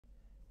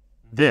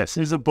This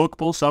is a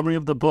bookbull summary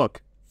of the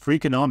book,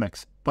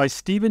 Freakonomics, by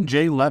Steven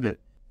J. Levitt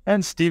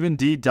and Steven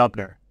D.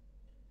 Dubner.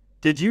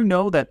 Did you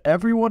know that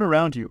everyone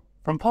around you,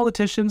 from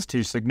politicians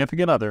to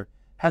significant other,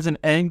 has an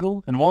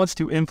angle and wants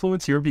to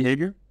influence your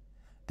behavior?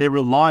 They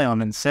rely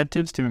on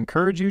incentives to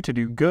encourage you to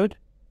do good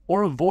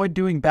or avoid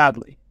doing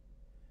badly.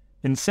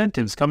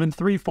 Incentives come in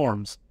three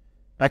forms: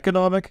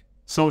 economic,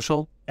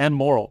 social, and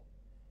moral,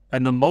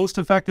 and the most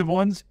effective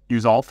ones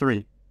use all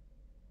three.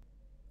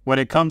 When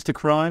it comes to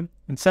crime,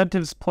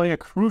 incentives play a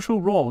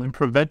crucial role in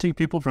preventing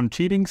people from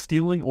cheating,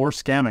 stealing, or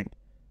scamming.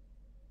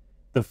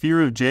 The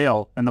fear of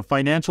jail and the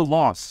financial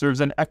loss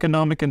serves an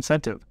economic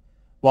incentive,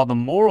 while the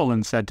moral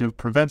incentive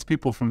prevents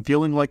people from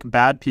feeling like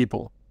bad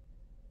people.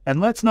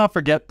 And let's not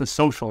forget the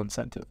social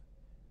incentive.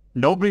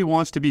 Nobody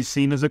wants to be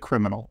seen as a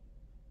criminal.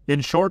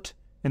 In short,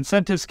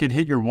 incentives can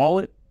hit your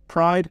wallet,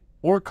 pride,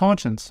 or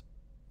conscience,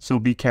 so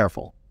be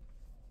careful.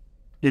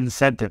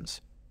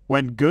 Incentives.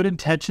 When good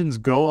intentions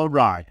go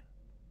awry.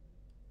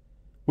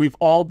 We've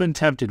all been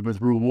tempted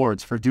with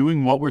rewards for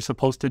doing what we're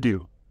supposed to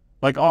do,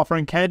 like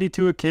offering candy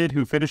to a kid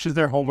who finishes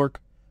their homework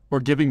or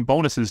giving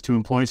bonuses to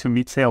employees who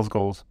meet sales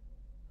goals.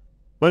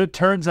 But it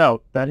turns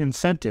out that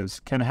incentives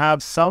can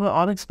have some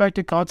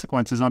unexpected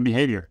consequences on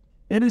behavior.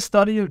 In a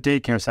study of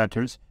daycare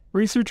centers,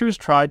 researchers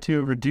tried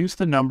to reduce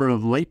the number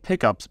of late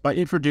pickups by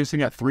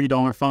introducing a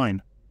 $3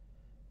 fine.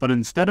 But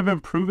instead of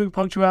improving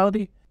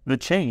punctuality, the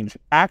change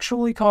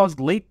actually caused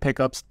late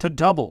pickups to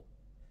double.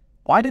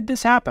 Why did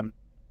this happen?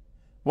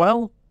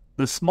 Well,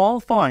 the small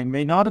fine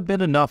may not have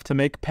been enough to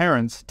make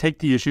parents take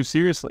the issue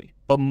seriously,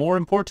 but more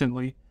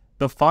importantly,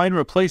 the fine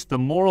replaced the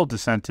moral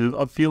incentive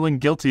of feeling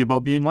guilty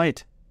about being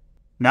late.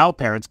 Now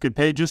parents could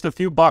pay just a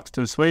few bucks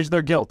to assuage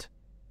their guilt,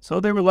 so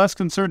they were less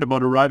concerned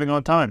about arriving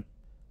on time.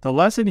 The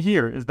lesson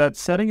here is that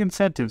setting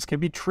incentives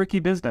can be tricky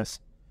business,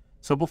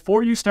 so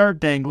before you start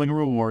dangling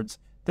rewards,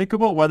 think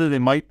about whether they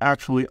might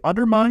actually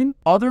undermine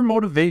other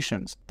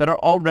motivations that are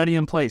already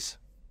in place.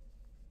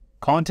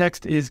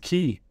 Context is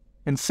key.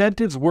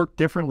 Incentives work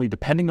differently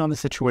depending on the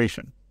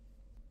situation.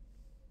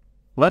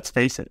 Let's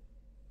face it,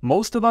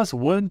 most of us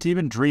wouldn't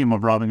even dream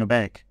of robbing a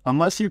bank,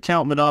 unless you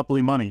count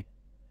monopoly money.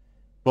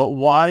 But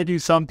why do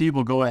some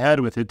people go ahead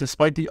with it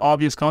despite the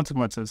obvious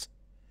consequences?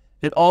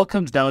 It all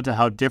comes down to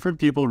how different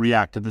people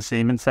react to the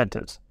same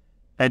incentives.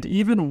 And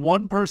even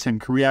one person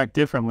can react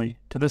differently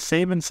to the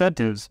same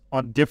incentives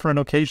on different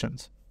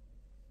occasions.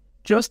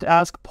 Just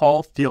ask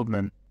Paul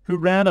Fieldman, who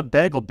ran a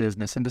bagel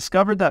business and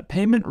discovered that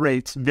payment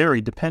rates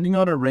vary depending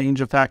on a range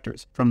of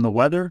factors, from the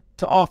weather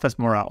to office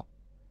morale.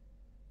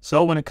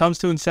 So when it comes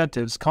to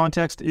incentives,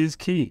 context is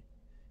key.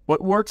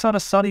 What works on a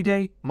sunny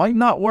day might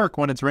not work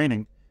when it's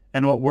raining,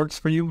 and what works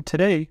for you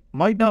today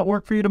might not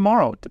work for you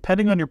tomorrow,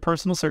 depending on your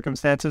personal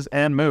circumstances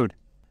and mood.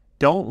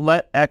 Don't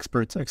let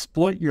experts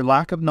exploit your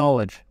lack of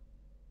knowledge.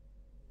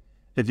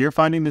 If you're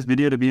finding this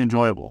video to be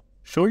enjoyable,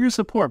 show your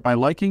support by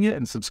liking it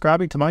and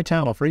subscribing to my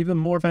channel for even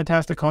more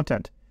fantastic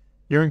content.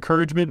 Your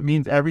encouragement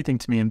means everything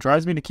to me and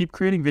drives me to keep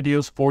creating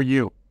videos for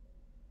you.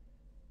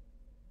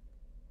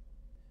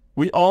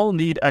 We all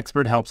need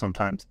expert help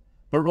sometimes,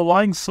 but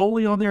relying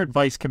solely on their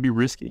advice can be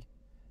risky.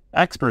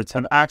 Experts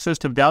have access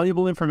to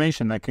valuable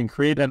information that can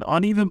create an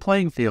uneven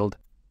playing field,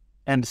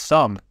 and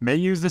some may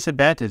use this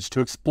advantage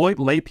to exploit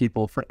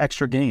laypeople for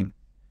extra gain.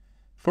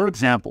 For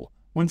example,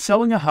 when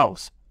selling a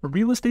house,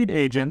 real estate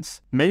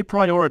agents may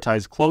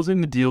prioritize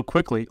closing the deal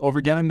quickly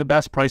over getting the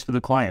best price for the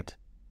client.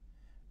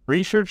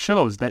 Research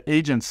shows that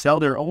agents sell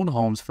their own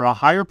homes for a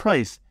higher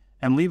price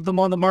and leave them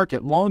on the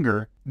market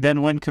longer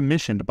than when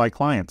commissioned by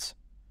clients.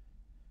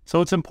 So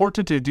it's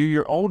important to do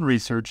your own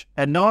research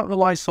and not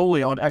rely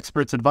solely on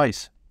experts'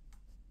 advice.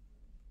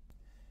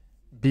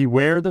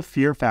 Beware the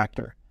fear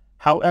factor,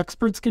 how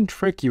experts can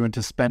trick you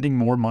into spending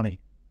more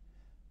money.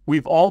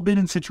 We've all been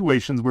in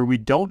situations where we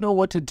don't know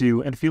what to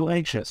do and feel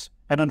anxious,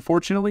 and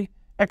unfortunately,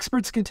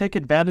 experts can take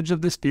advantage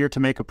of this fear to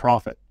make a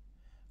profit.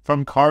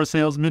 From car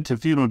salesmen to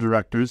funeral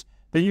directors,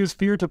 they use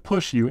fear to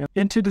push you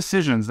into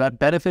decisions that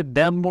benefit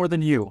them more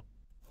than you.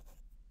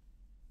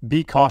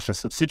 Be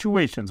cautious of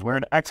situations where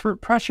an expert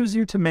pressures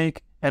you to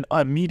make an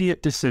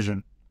immediate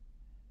decision.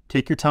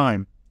 Take your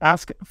time,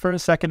 ask for a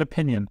second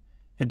opinion,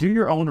 and do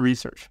your own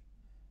research.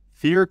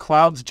 Fear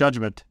clouds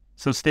judgment,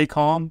 so stay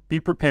calm,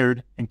 be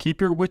prepared, and keep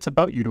your wits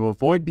about you to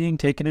avoid being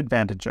taken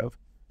advantage of.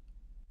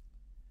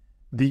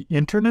 The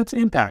Internet's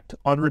impact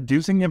on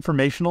reducing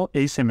informational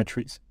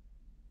asymmetries.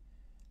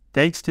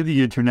 Thanks to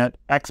the Internet,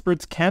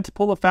 experts can't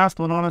pull a fast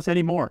one on us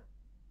anymore.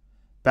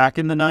 Back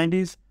in the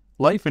 90s,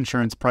 life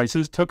insurance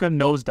prices took a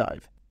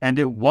nosedive, and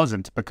it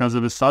wasn't because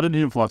of a sudden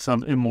influx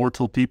of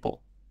immortal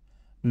people.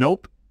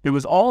 Nope, it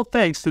was all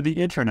thanks to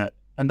the Internet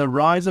and the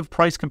rise of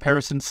price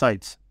comparison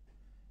sites.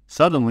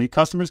 Suddenly,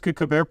 customers could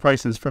compare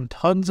prices from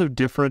tons of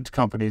different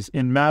companies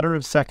in a matter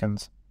of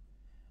seconds.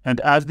 And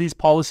as these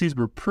policies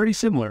were pretty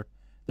similar,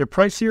 the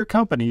pricier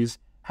companies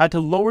had to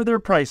lower their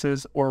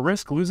prices or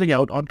risk losing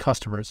out on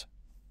customers.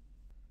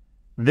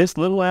 This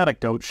little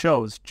anecdote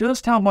shows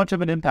just how much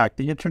of an impact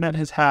the Internet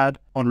has had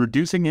on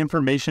reducing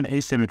information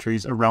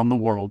asymmetries around the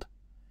world.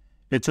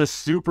 It's a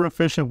super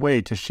efficient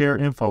way to share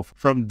info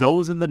from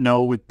those in the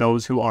know with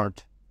those who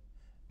aren't.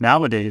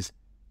 Nowadays,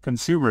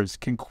 consumers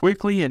can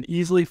quickly and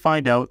easily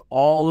find out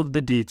all of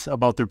the deets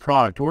about their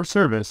product or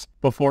service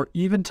before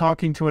even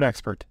talking to an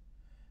expert.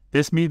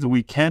 This means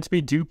we can't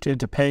be duped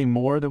into paying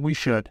more than we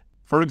should.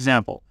 For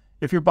example,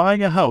 if you're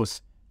buying a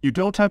house, you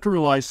don't have to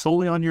rely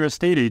solely on your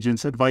estate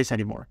agent's advice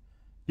anymore.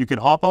 You can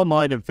hop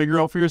online and figure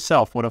out for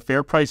yourself what a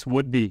fair price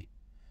would be.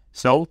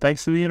 So,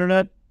 thanks to the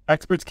internet,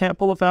 experts can't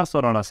pull a fast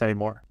one on us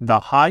anymore. The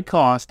high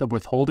cost of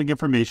withholding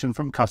information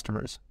from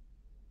customers.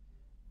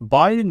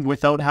 Buying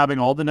without having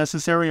all the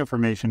necessary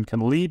information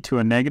can lead to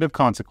a negative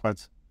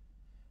consequence.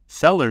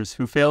 Sellers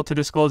who fail to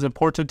disclose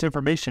important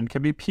information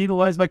can be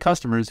penalized by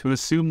customers who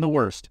assume the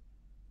worst.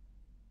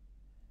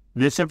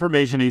 This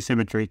information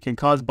asymmetry can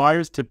cause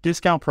buyers to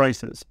discount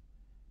prices,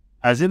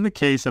 as in the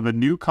case of a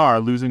new car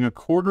losing a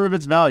quarter of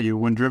its value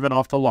when driven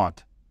off the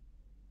lot.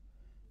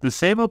 The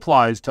same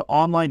applies to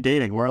online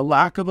dating, where a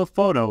lack of a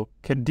photo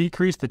can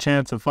decrease the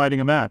chance of finding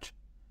a match.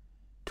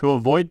 To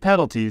avoid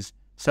penalties,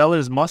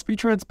 sellers must be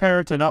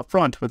transparent and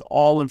upfront with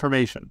all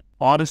information.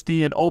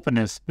 Honesty and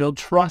openness build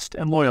trust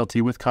and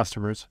loyalty with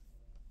customers.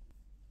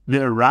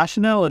 The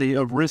irrationality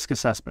of risk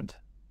assessment.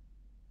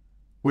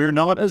 We're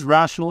not as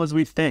rational as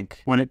we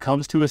think when it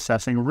comes to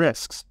assessing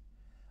risks.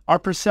 Our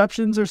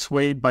perceptions are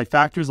swayed by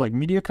factors like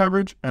media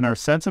coverage and our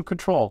sense of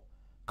control,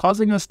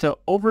 causing us to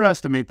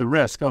overestimate the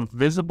risk of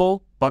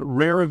visible but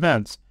rare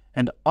events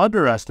and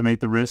underestimate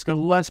the risk of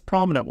less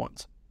prominent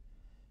ones.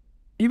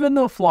 Even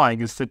though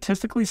flying is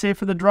statistically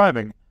safer than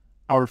driving,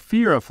 our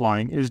fear of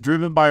flying is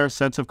driven by our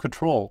sense of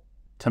control.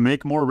 To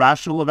make more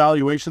rational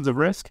evaluations of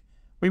risk,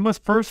 we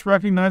must first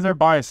recognize our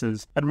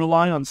biases and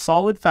rely on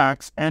solid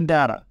facts and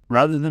data,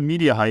 rather than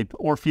media hype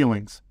or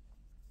feelings.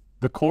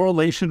 The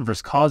correlation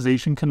versus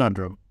causation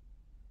conundrum.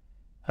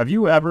 Have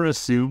you ever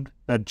assumed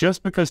that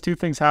just because two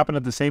things happen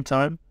at the same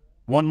time,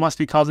 one must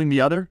be causing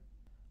the other?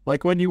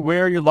 Like when you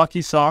wear your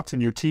lucky socks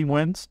and your team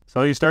wins,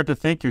 so you start to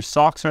think your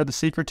socks are the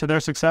secret to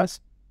their success?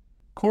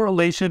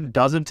 Correlation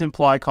doesn't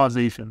imply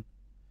causation.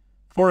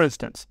 For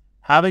instance,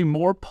 having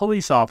more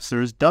police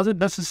officers doesn't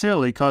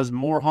necessarily cause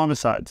more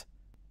homicides,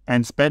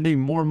 and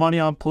spending more money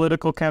on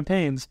political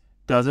campaigns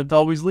doesn't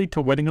always lead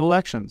to winning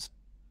elections.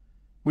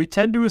 We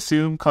tend to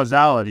assume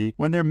causality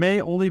when there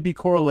may only be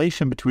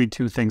correlation between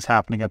two things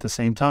happening at the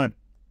same time.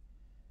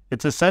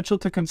 It's essential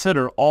to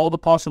consider all the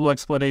possible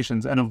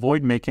explanations and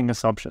avoid making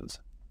assumptions.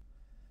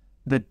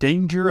 The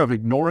danger of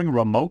ignoring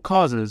remote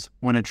causes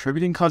when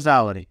attributing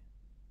causality.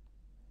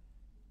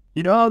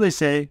 You know how they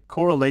say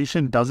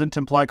correlation doesn't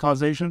imply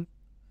causation?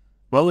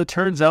 Well, it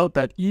turns out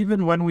that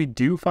even when we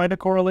do find a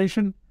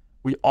correlation,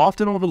 we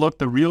often overlook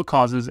the real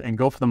causes and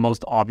go for the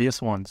most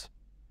obvious ones.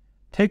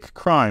 Take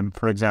crime,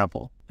 for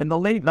example. In the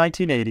late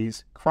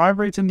 1980s, crime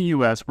rates in the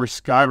US were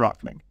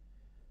skyrocketing.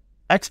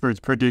 Experts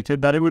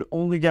predicted that it would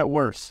only get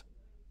worse.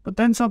 But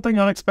then something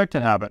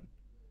unexpected happened.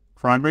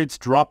 Crime rates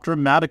dropped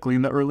dramatically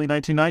in the early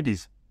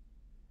 1990s.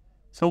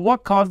 So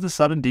what caused the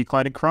sudden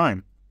decline in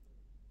crime?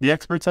 The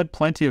experts had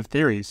plenty of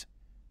theories.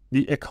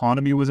 The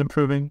economy was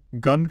improving,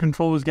 gun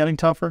control was getting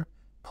tougher,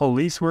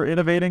 police were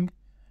innovating,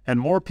 and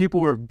more people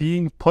were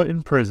being put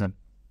in prison.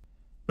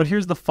 But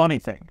here's the funny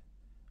thing.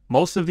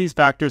 Most of these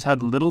factors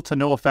had little to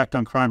no effect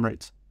on crime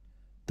rates.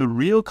 The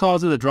real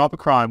cause of the drop of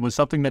crime was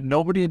something that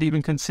nobody had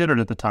even considered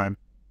at the time.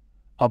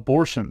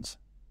 Abortions.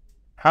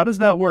 How does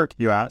that work,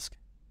 you ask?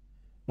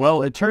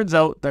 Well, it turns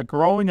out that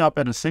growing up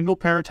in a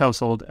single-parent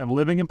household and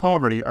living in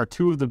poverty are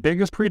two of the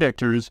biggest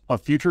predictors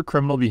of future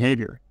criminal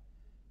behavior.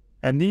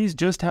 And these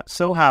just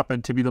so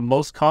happen to be the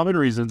most common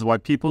reasons why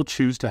people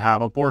choose to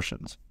have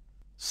abortions.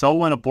 So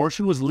when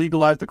abortion was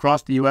legalized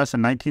across the US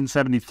in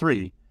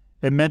 1973,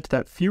 it meant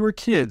that fewer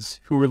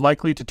kids who were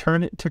likely to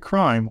turn to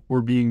crime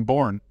were being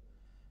born.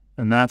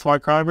 And that's why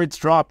crime rates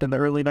dropped in the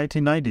early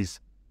 1990s.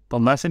 The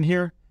lesson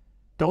here?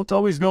 Don't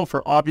always go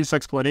for obvious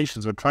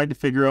explanations when trying to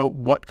figure out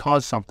what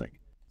caused something.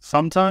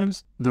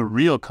 Sometimes, the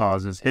real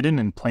cause is hidden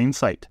in plain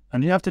sight,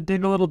 and you have to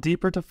dig a little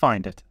deeper to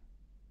find it.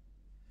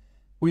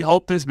 We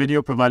hope this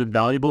video provided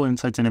valuable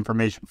insights and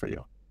information for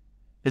you.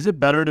 Is it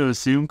better to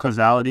assume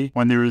causality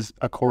when there is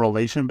a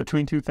correlation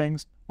between two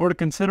things, or to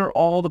consider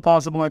all the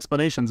possible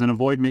explanations and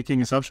avoid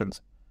making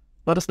assumptions?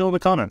 Let us know in the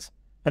comments.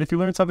 And if you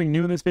learned something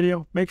new in this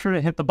video, make sure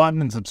to hit the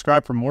button and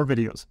subscribe for more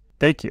videos.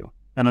 Thank you,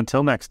 and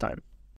until next time.